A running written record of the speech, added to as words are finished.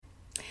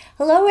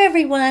Hello,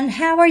 everyone.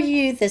 How are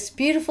you this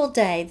beautiful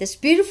day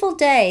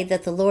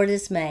that the Lord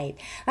has made?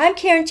 I'm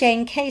Karen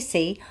Jane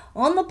Casey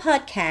on the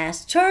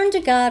podcast Turn to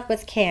God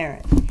with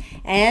Karen.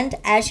 And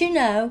as you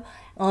know,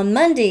 on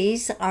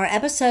Mondays, our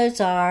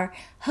episodes are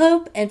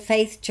Hope and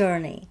Faith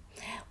Journey.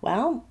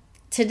 Well,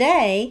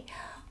 today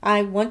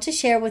I want to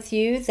share with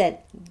you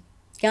that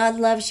God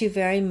loves you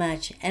very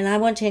much, and I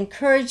want to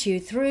encourage you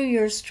through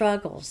your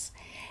struggles.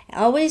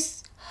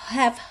 Always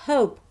have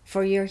hope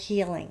for your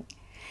healing.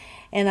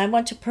 And I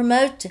want to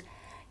promote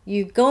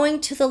you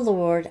going to the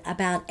Lord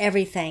about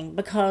everything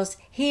because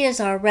He is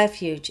our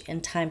refuge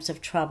in times of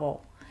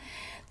trouble.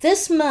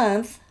 This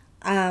month,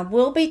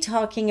 we'll be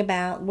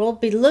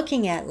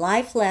looking at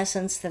life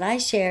lessons that I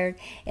shared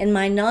in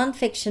my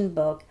nonfiction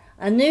book,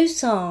 A New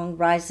Song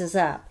Rises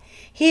Up.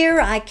 Here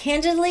I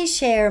candidly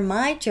share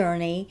my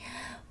journey,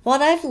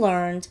 what I've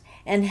learned,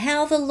 and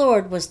how the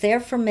Lord was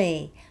there for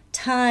me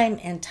time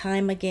and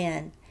time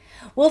again.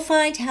 We'll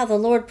find how the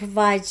Lord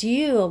provides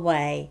you a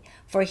way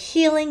for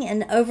healing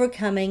and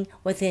overcoming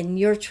within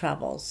your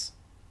troubles.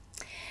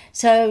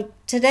 So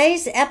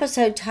today's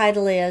episode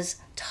title is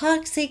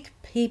Toxic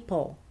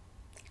People.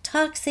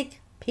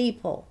 Toxic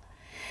People.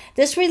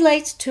 This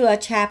relates to a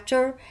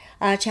chapter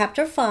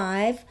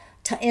 5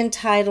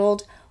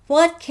 entitled,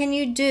 What Can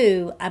You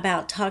Do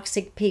About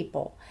Toxic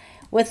People?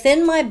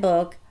 Within my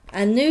book,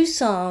 A New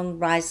Song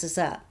Rises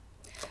Up.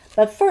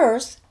 But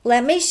first,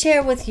 let me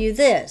share with you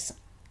this.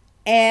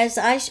 As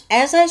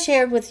I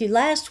shared with you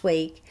last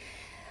week,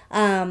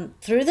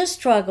 through the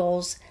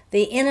struggles,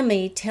 the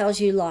enemy tells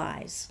you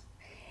lies.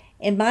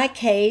 In my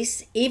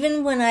case,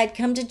 even when I'd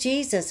come to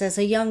Jesus as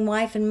a young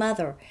wife and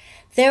mother,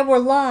 there were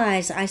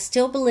lies I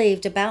still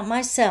believed about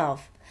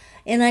myself,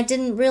 and I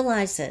didn't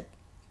realize it.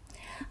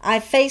 I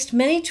faced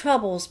many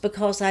troubles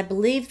because I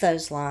believed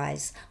those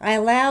lies. I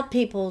allowed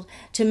people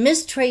to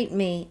mistreat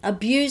me,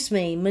 abuse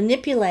me,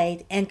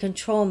 manipulate, and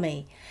control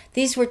me.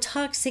 These were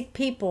toxic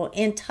people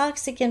in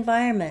toxic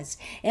environments,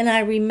 and I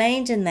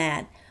remained in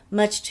that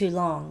much too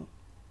long.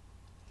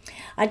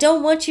 I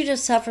don't want you to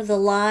suffer the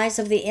lies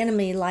of the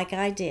enemy like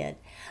I did.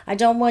 I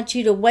don't want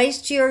you to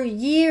waste your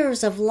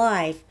years of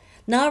life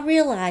not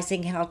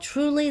realizing how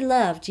truly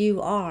loved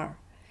you are.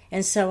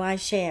 And so I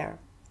share.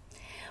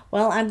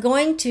 Well, I'm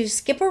going to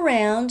skip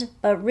around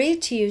but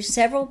read to you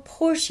several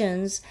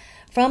portions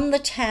from the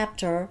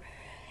chapter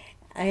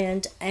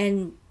and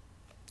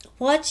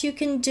what you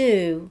can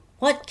do,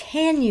 what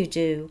can you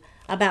do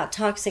about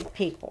toxic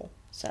people.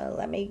 So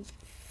let me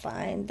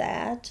find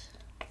that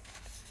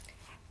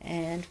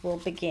and we'll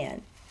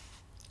begin.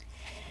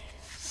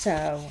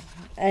 So,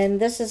 and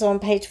this is on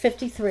page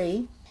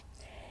 53.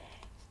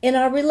 In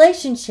our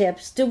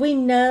relationships, do we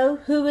know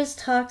who is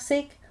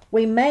toxic?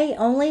 We may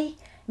only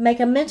make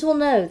a mental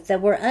note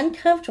that we're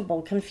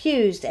uncomfortable,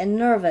 confused, and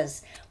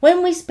nervous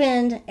when we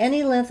spend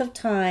any length of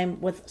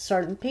time with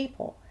certain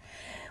people.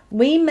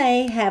 We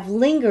may have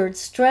lingering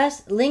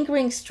stress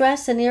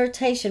and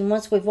irritation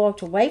once we've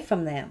walked away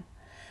from them.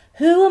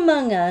 Who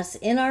among us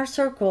in our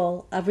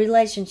circle of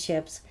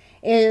relationships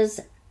is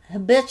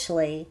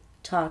habitually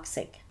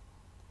toxic?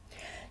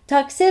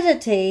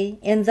 Toxicity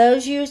in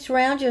those you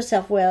surround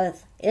yourself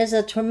with is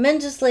a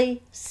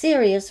tremendously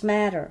serious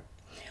matter.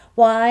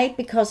 Why?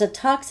 Because a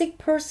toxic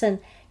person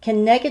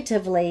can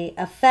negatively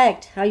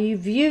affect how you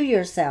view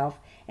yourself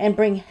and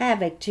bring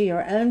havoc to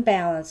your own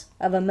balance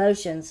of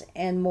emotions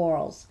and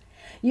morals.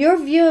 Your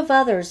view of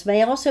others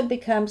may also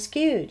become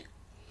skewed.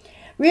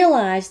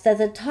 Realize that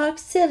the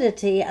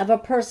toxicity of a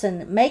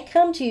person may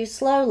come to you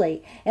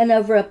slowly and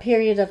over a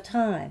period of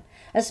time,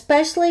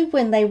 especially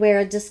when they wear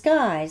a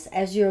disguise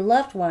as your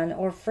loved one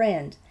or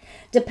friend.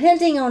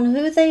 Depending on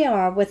who they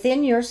are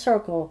within your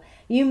circle,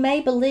 you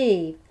may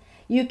believe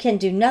you can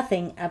do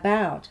nothing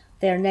about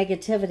their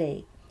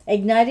negativity,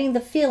 igniting the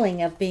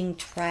feeling of being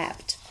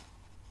trapped.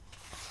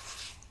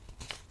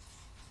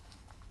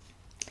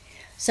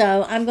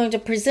 So I'm going to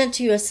present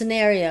to you a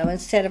scenario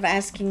instead of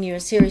asking you a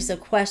series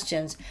of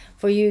questions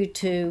for you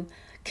to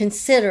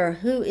consider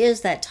who is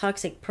that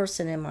toxic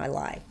person in my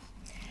life.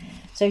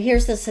 So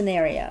here's the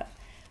scenario.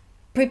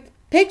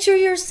 Picture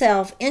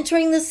yourself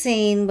entering the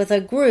scene with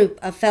a group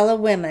of fellow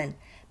women.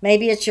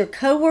 Maybe it's your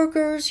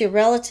coworkers, your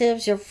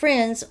relatives, your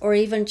friends, or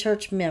even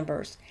church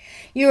members.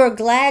 You are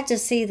glad to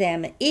see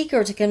them,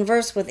 eager to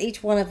converse with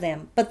each one of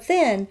them. But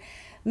then,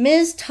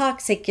 Ms.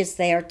 Toxic is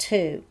there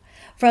too.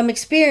 From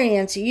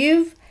experience,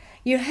 you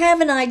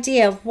have an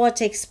idea of what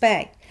to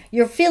expect.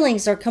 Your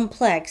feelings are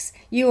complex.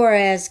 You are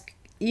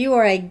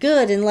a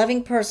good and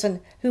loving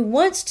person who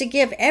wants to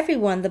give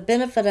everyone the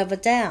benefit of a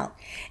doubt,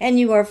 and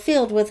you are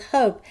filled with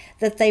hope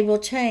that they will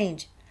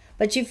change.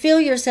 But you feel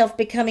yourself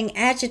becoming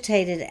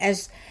agitated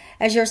as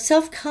your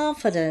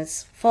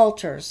self-confidence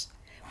falters.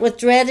 With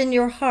dread in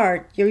your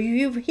heart, you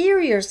hear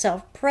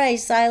yourself pray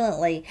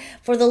silently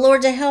for the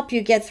Lord to help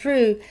you get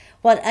through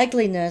what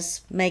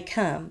ugliness may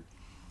come.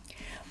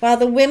 While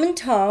the women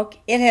talk,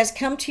 it has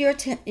come to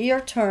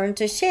your turn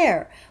to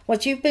share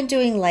what you've been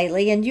doing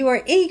lately, and you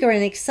are eager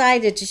and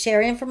excited to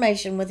share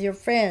information with your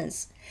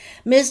friends.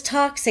 Ms.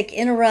 Toxic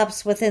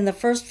interrupts within the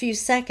first few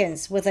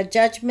seconds with a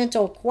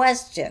judgmental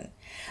question,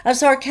 a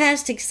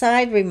sarcastic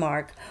side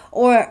remark,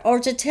 or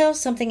to tell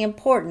something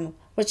important,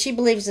 what she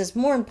believes is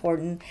more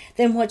important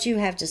than what you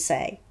have to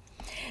say,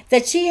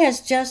 that she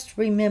has just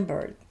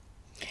remembered.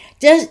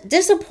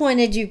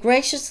 Disappointed, you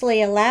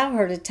graciously allow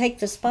her to take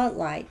the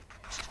spotlight.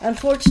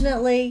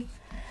 Unfortunately,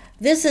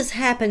 this has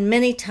happened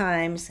many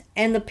times,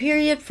 and the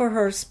period for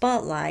her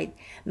spotlight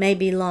may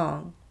be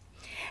long.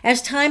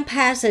 As time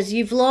passes,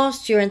 you've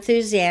lost your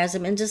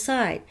enthusiasm and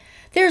decide,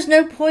 there's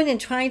no point in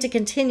trying to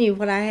continue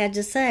what I had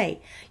to say.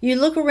 You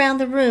look around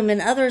the room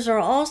and others are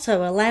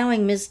also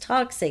allowing Ms.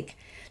 Toxic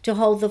to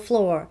hold the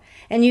floor,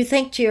 and you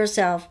think to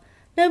yourself,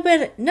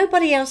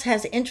 nobody else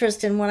has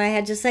interest in what I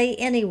had to say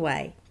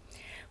anyway.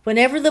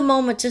 Whenever the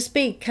moment to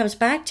speak comes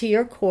back to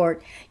your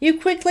court, you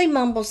quickly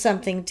mumble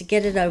something to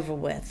get it over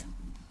with.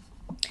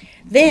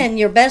 Then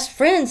your best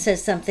friend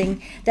says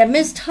something that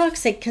Ms.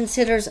 Toxic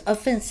considers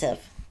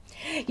offensive.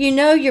 You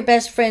know your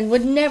best friend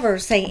would never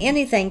say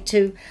anything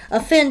to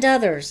offend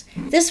others.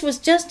 This was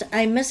just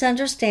a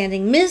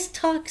misunderstanding. Ms.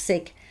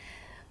 Toxic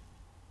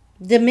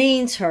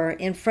demeans her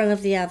in front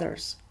of the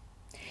others.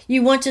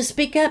 You want to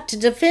speak up to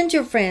defend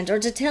your friend or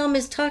to tell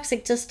Ms.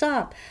 Toxic to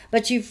stop,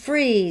 but you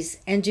freeze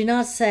and do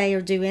not say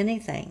or do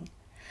anything.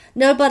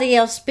 Nobody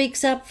else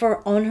speaks up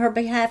on her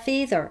behalf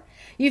either.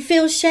 You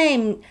feel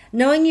shame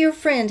knowing your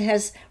friend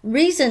has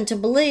reason to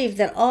believe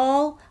that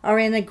all are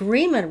in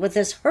agreement with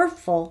this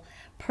hurtful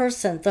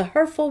person, the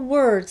hurtful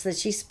words that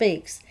she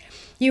speaks.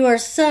 You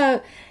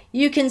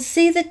can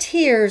see the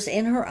tears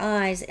in her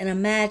eyes and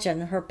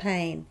imagine her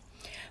pain.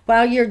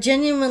 While you're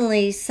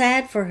genuinely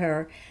sad for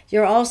her,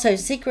 you're also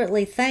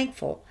secretly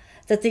thankful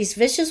that these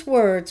vicious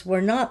words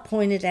were not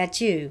pointed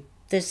at you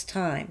this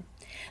time.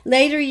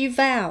 Later you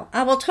vow,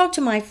 I will talk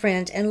to my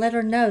friend and let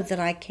her know that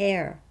I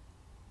care.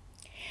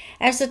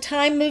 As the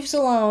time moves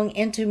along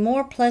into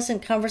more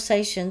pleasant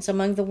conversations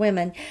among the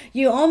women,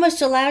 you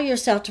almost allow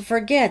yourself to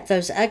forget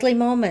those ugly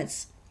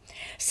moments.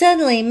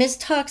 Suddenly, Ms.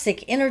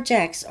 Toxic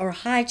interjects or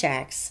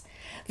hijacks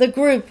the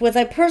group with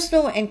a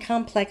personal and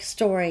complex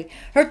story.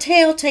 Her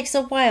tale takes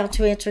a while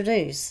to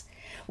introduce,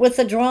 with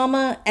the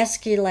drama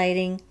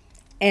escalating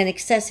and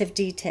excessive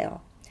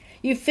detail.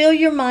 You feel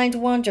your mind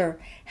wander.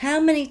 How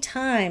many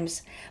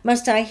times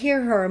must I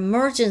hear her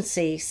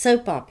emergency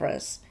soap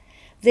operas?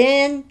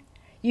 Then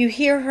you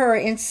hear her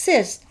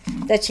insist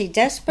that she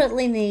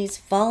desperately needs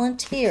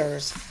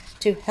volunteers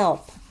to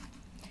help.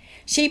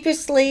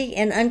 Sheepishly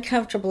and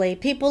uncomfortably,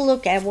 people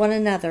look at one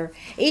another,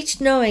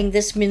 each knowing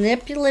this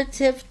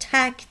manipulative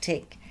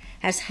tactic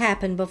has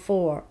happened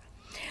before.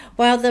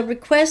 While the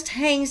request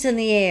hangs in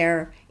the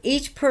air,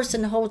 each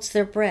person holds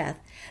their breath.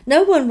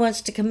 No one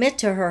wants to commit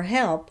to her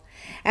help.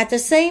 At the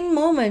same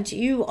moment,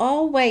 you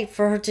all wait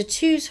for her to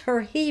choose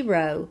her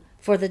hero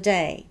for the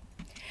day.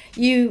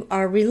 You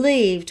are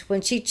relieved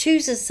when she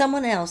chooses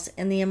someone else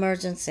in the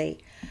emergency.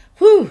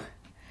 Whew!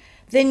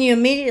 Then you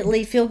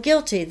immediately feel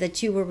guilty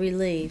that you were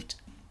relieved.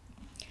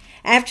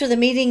 After the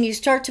meeting, you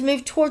start to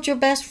move toward your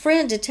best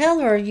friend to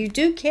tell her you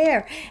do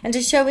care and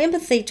to show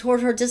empathy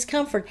toward her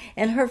discomfort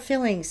and her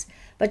feelings.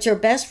 But your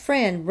best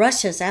friend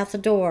rushes out the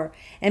door,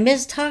 and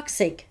Ms.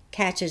 Toxic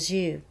catches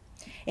you,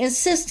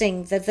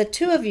 insisting that the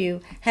two of you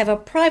have a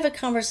private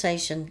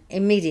conversation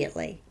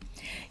immediately.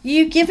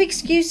 You give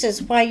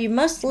excuses why you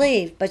must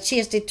leave, but she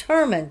is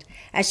determined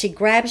as she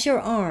grabs your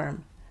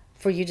arm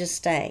for you to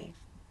stay.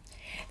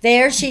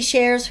 There she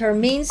shares her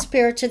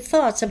mean-spirited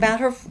thoughts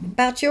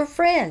about your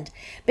friend,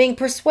 being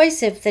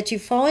persuasive that you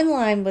fall in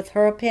line with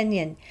her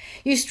opinion.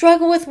 You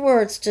struggle with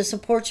words to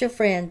support your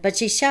friend, but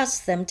she shuts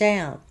them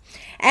down,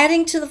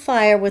 adding to the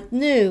fire with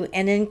new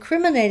and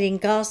incriminating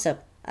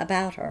gossip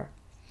about her.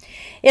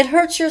 It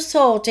hurts your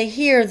soul to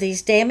hear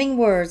these damning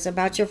words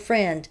about your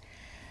friend.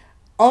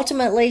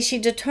 Ultimately, she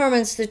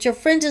determines that your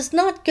friend is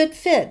not good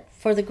fit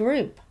for the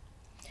group.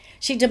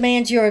 She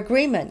demands your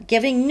agreement,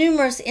 giving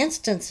numerous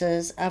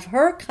instances of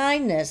her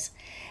kindness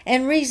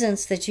and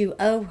reasons that you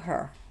owe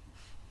her.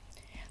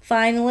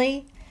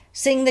 Finally,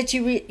 seeing that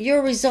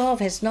your resolve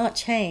has not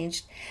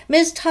changed,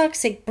 Ms.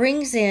 Toxic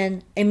brings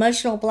in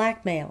emotional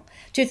blackmail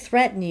to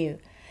threaten you.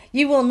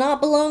 You will not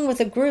belong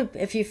with a group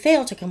if you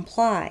fail to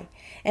comply,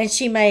 and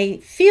she may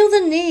feel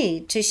the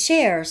need to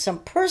share some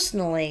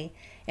personally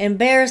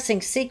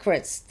embarrassing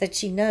secrets that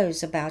she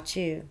knows about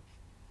you.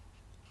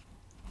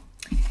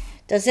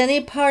 Does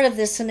any part of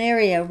this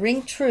scenario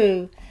ring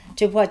true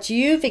to what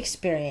you've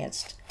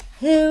experienced?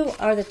 Who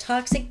are the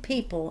toxic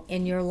people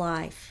in your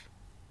life?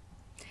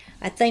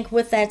 I think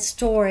with that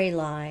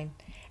storyline,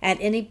 at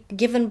any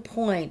given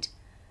point,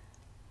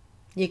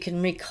 you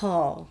can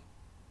recall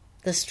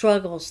the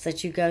struggles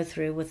that you go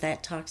through with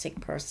that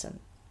toxic person.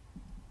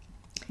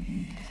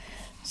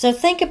 So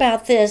think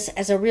about this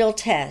as a real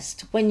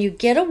test. When you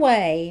get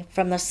away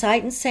from the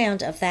sight and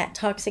sound of that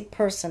toxic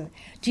person,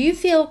 do you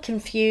feel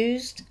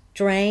confused,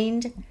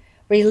 drained,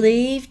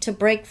 relieved to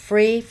break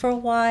free for a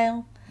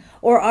while?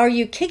 Or are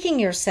you kicking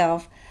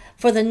yourself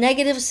for the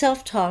negative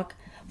self-talk,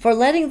 for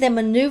letting them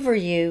maneuver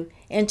you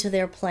into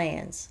their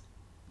plans?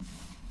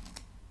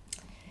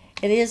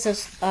 It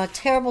is a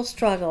terrible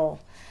struggle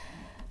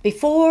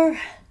before,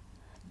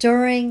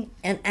 during,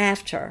 and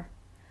after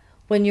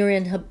when you're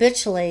in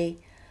habitually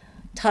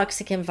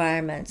toxic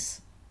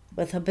environments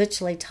with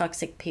habitually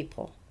toxic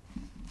people.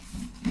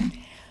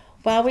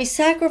 While we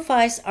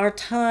sacrifice our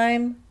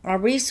time, our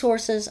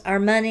resources, our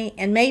money,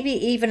 and maybe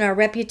even our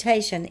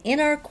reputation in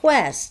our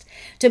quest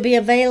to be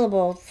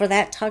available for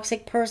that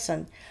toxic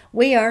person,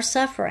 we are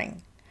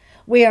suffering.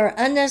 We are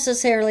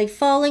unnecessarily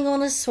falling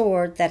on a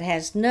sword that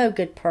has no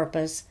good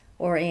purpose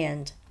or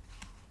end.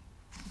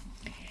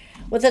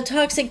 With a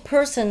toxic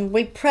person,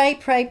 we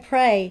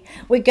pray.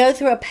 We go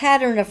through a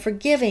pattern of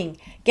forgiving,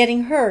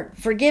 getting hurt,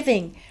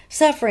 forgiving,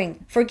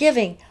 suffering,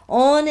 forgiving,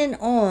 on in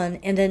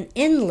an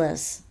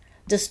endless,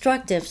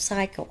 destructive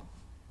cycle.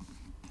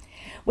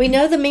 We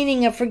know the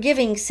meaning of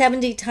forgiving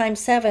 70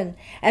 times 7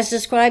 as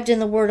described in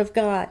the Word of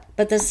God,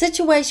 but the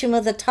situation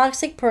with a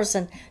toxic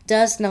person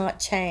does not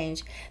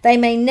change. They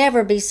may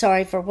never be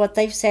sorry for what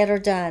they've said or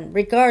done.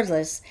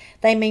 Regardless,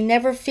 they may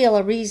never feel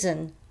a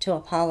reason to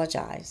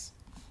apologize.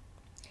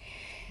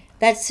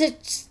 That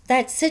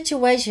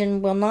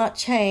situation will not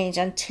change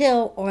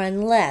until or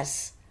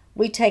unless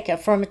we take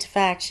affirmative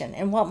action.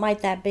 And what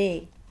might that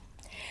be?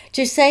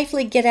 To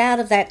safely get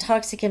out of that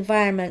toxic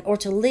environment or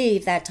to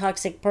leave that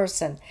toxic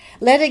person.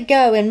 Let it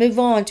go and move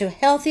on to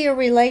healthier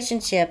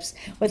relationships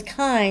with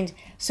kind,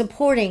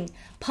 supporting,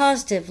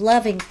 positive,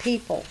 loving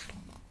people.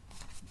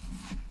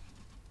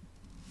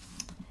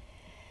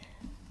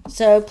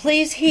 So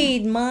please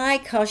heed my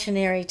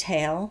cautionary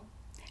tale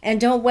and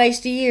don't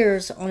waste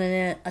years on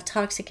a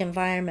toxic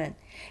environment.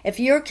 If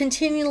you're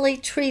continually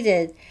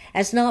treated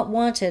as not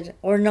wanted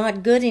or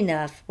not good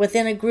enough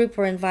within a group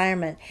or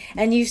environment,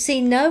 and you see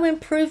no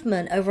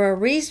improvement over a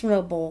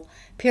reasonable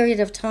period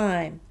of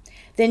time,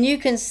 then you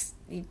can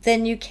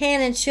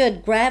and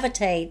should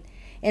gravitate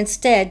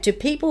instead to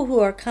people who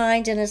are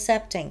kind and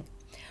accepting.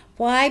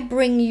 Why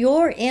bring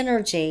your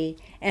energy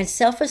and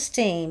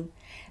self-esteem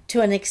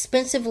to an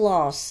expensive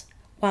loss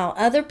while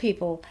other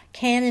people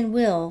can and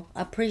will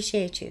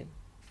appreciate you?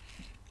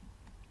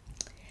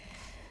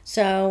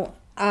 So,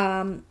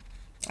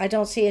 I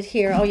don't see it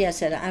here. Oh,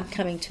 yes, I'm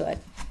coming to it.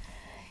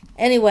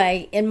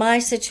 Anyway, in my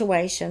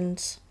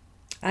situations,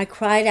 I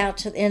cried out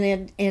to,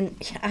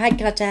 I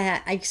got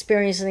to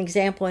experience an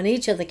example in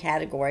each of the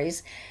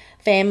categories,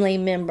 family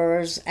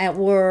members, at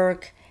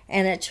work,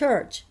 and at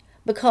church,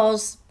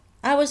 because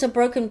I was a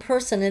broken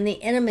person and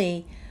the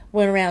enemy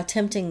went around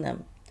tempting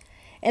them.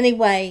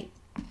 Anyway,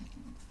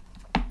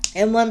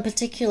 in one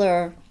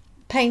particular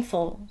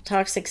painful,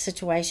 toxic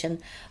situation,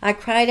 I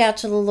cried out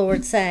to the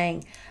Lord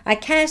saying, I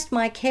cast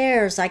my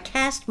cares.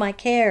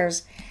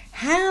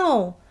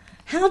 How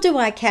do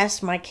I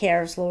cast my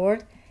cares,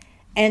 Lord?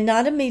 And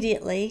not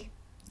immediately.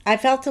 I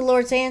felt the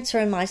Lord's answer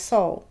in my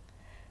soul.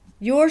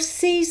 Your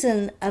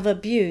season of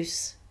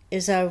abuse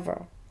is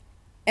over,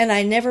 and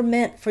I never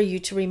meant for you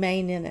to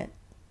remain in it.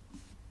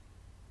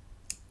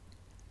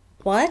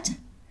 What?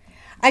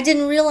 I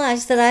didn't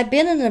realize that I'd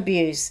been in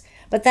abuse,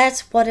 but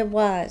that's what it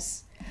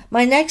was.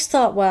 My next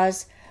thought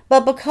was,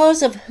 but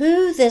because of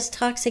who this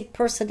toxic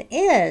person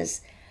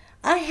is,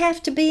 I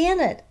have to be in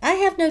it. I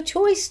have no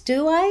choice,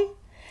 do I?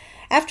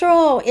 After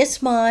all,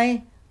 it's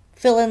my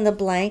fill in the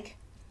blank,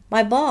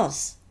 my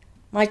boss,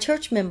 my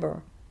church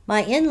member,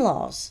 my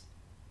in-laws,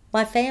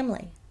 my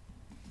family.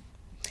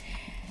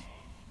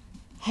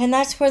 And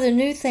that's where the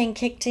new thing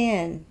kicked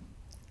in.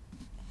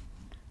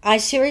 I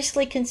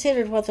seriously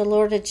considered what the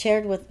Lord had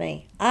shared with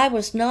me. I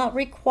was not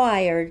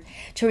required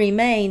to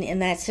remain in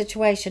that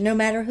situation, no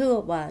matter who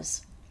it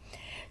was.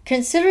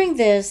 Considering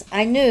this,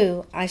 I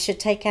knew I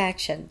should take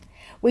action.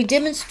 We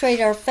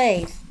demonstrate our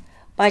faith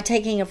by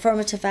taking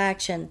affirmative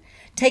action,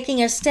 taking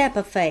a step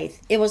of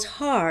faith. It was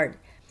hard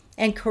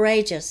and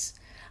courageous.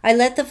 I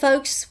let the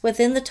folks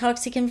within the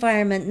toxic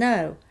environment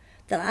know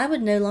that I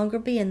would no longer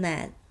be in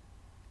that.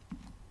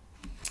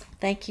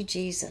 Thank you,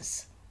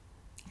 Jesus.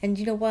 And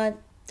you know what?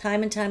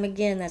 Time and time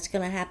again, that's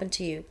going to happen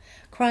to you.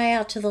 Cry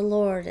out to the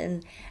Lord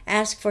and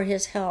ask for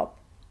His help.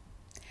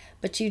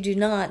 But you do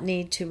not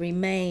need to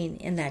remain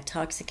in that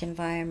toxic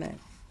environment.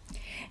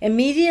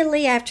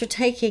 Immediately after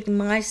taking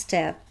my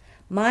step,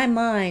 my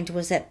mind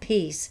was at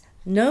peace.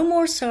 No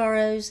more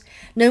sorrows,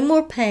 no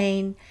more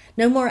pain,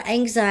 no more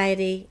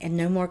anxiety, and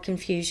no more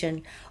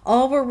confusion.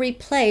 All were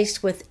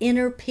replaced with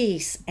inner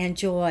peace and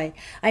joy.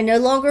 I no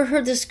longer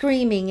heard the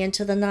screaming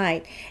into the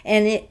night,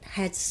 and it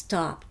had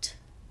stopped.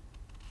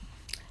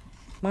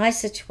 My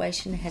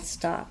situation had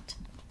stopped.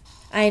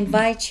 I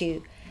invite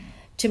you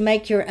to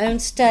make your own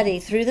study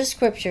through the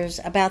scriptures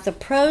about the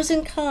pros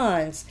and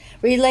cons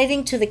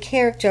relating to the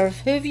character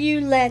of who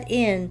you let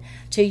in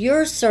to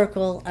your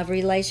circle of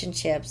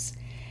relationships.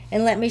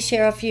 And let me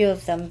share a few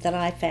of them that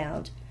I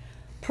found.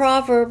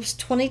 Proverbs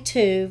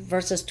 22,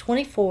 verses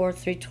 24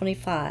 through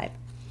 25.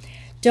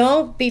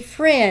 Don't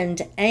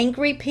befriend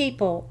angry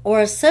people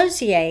or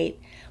associate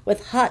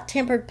with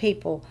hot-tempered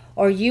people,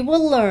 or you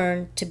will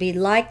learn to be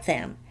like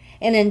them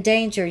and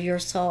endanger your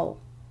soul.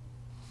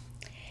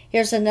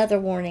 Here's another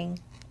warning.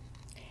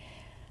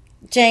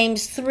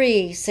 James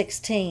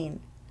 3:16.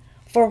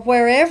 For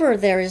wherever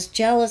there is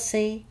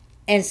jealousy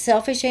and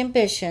selfish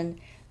ambition,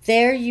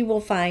 there you will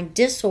find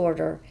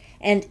disorder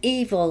and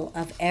evil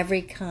of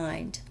every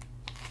kind.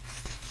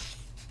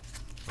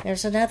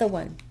 There's another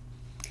one.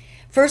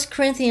 1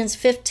 Corinthians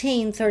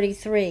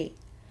 15:33.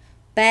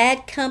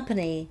 Bad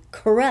company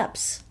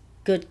corrupts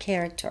good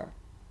character.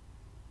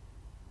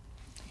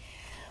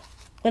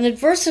 When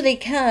adversity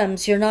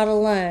comes, you're not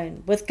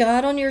alone. With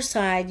God on your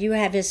side, you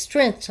have His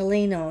strength to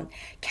lean on.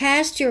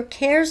 Cast your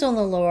cares on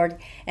the Lord,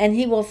 and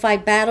He will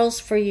fight battles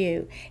for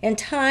you. In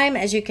time,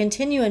 as you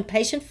continue in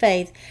patient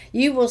faith,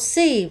 you will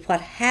see what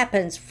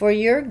happens for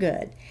your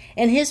good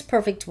in His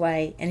perfect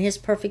way and His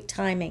perfect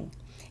timing.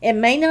 It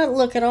may not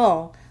look at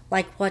all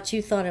like what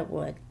you thought it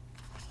would.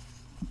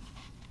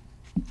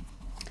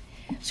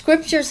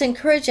 Scriptures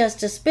encourage us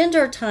to spend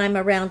our time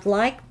around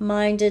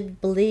like-minded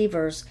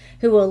believers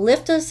who will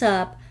lift us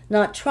up,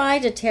 not try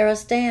to tear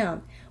us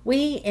down.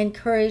 We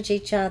encourage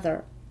each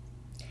other.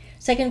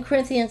 2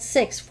 Corinthians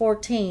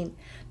 6:14.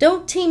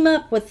 Don't team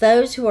up with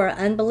those who are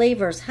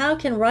unbelievers. How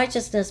can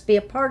righteousness be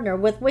a partner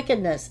with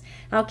wickedness?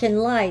 How can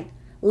light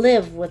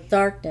live with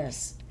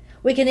darkness?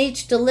 We can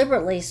each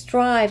deliberately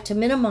strive to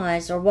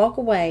minimize or walk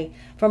away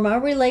from our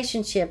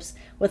relationships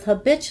with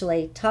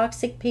habitually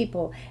toxic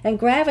people and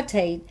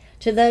gravitate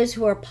to those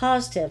who are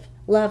positive,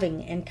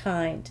 loving, and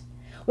kind.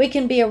 We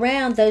can be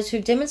around those who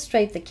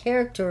demonstrate the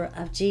character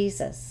of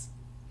Jesus.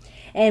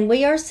 And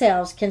we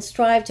ourselves can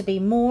strive to be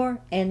more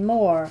and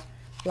more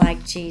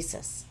like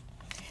Jesus.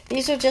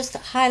 These are just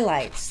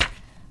highlights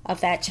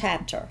of that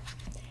chapter.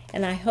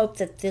 And I hope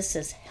that this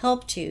has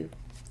helped you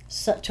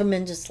so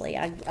tremendously.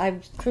 I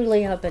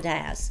truly hope it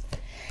has.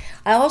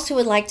 I also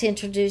would like to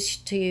introduce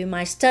to you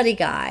my study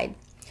guide.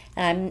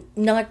 I'm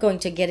not going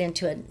to get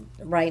into it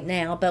right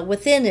now, but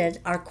within it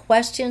are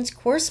questions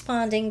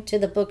corresponding to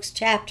the book's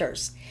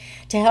chapters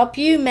to help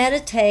you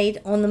meditate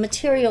on the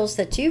materials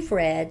that you've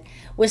read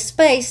with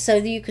space so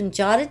that you can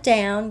jot it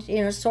down,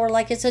 sort of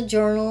like it's a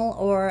journal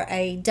or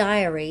a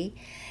diary,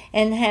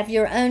 and have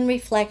your own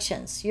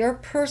reflections, your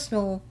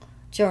personal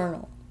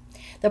journal.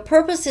 The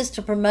purpose is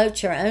to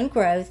promote your own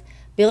growth,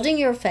 building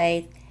your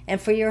faith, and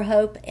for your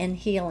hope and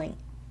healing.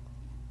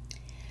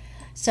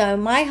 So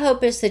my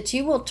hope is that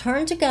you will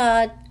turn to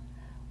God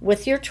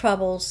with your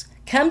troubles,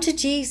 come to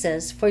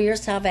Jesus for your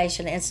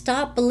salvation, and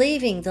stop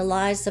believing the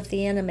lies of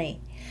the enemy.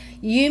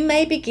 You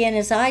may begin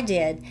as I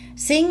did,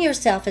 seeing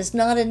yourself as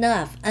not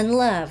enough,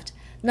 unloved,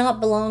 not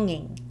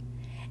belonging.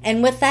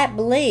 And with that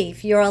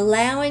belief, you're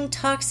allowing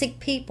toxic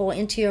people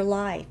into your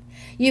life.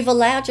 You've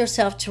allowed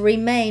yourself to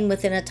remain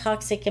within a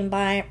toxic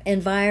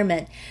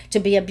environment, to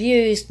be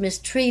abused,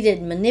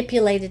 mistreated,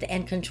 manipulated,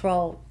 and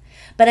controlled.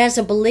 But as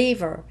a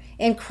believer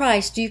in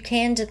Christ, you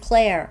can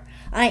declare,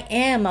 I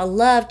am a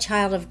loved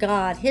child of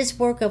God, His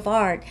work of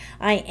art.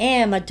 I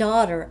am a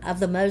daughter of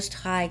the Most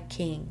High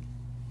King.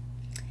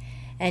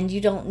 And you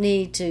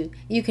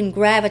can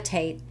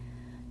gravitate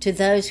to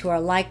those who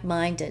are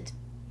like-minded.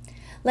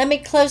 Let me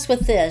close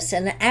with this,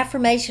 an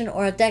affirmation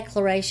or a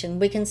declaration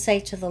we can say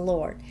to the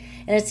Lord.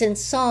 And it's in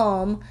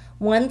Psalm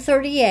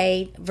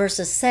 138,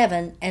 verses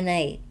 7 and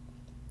 8.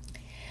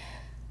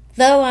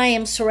 Though I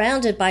am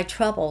surrounded by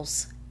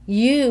troubles,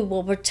 you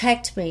will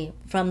protect me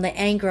from the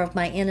anger of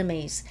my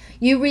enemies.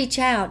 You reach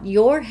out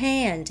your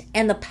hand,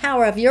 and the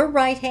power of your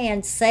right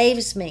hand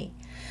saves me.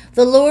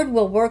 The Lord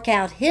will work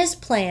out His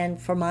plan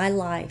for my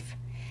life,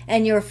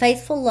 and your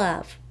faithful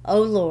love,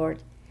 O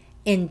Lord,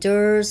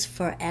 endures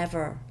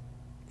forever.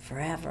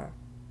 Forever.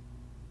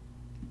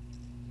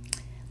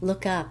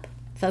 Look up.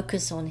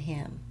 Focus on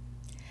Him.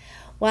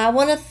 Well, I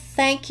want to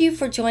thank you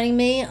for joining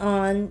me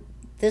on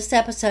this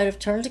episode of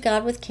Turn to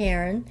God with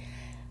Karen,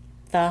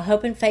 the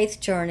Hope and Faith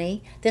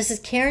Journey. This is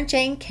Karen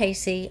Jane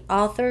Casey,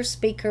 author,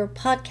 speaker,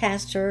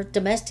 podcaster,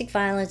 domestic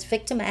violence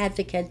victim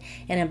advocate,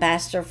 and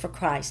ambassador for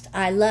Christ.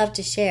 I love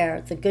to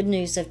share the good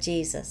news of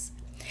Jesus.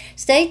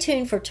 Stay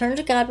tuned for Turn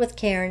to God with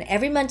Karen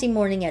every Monday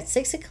morning at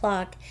 6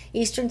 o'clock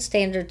Eastern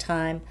Standard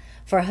Time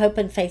for Hope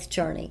and Faith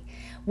Journey.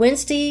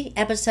 Wednesday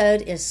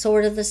episode is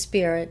Sword of the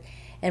Spirit,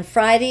 and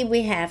Friday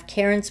we have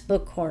Karen's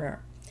Book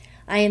Corner.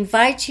 I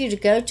invite you to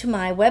go to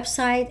my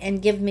website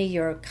and give me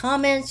your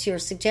comments, your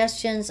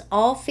suggestions.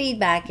 All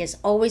feedback is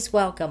always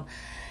welcome.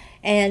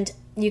 And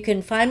you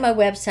can find my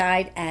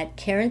website at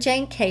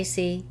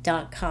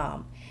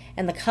KarenJaneCasey.com,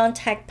 and the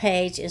contact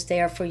page is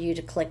there for you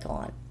to click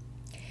on.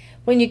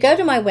 When you go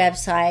to my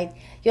website,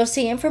 you'll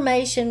see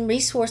information,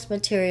 resource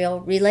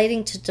material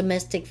relating to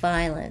domestic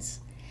violence.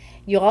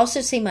 You'll also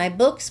see my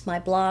books, my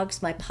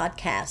blogs, my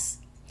podcasts,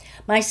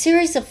 my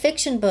series of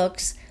fiction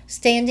books,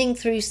 Standing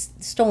Through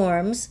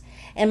Storms,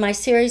 and my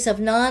series of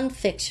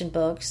non-fiction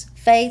books,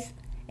 Faith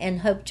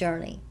and Hope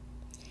Journey.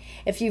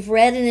 If you've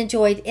read and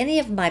enjoyed any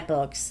of my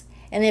books,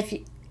 and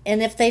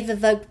if they've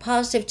evoked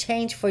positive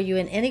change for you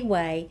in any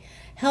way,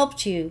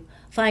 helped you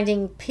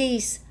finding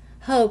peace,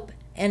 hope,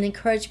 and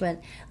encouragement,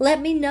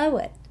 let me know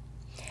it.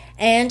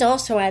 And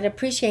also, I'd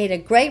appreciate a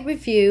great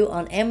review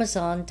on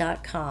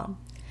Amazon.com.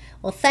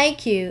 Well,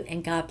 thank you,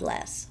 and God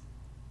bless.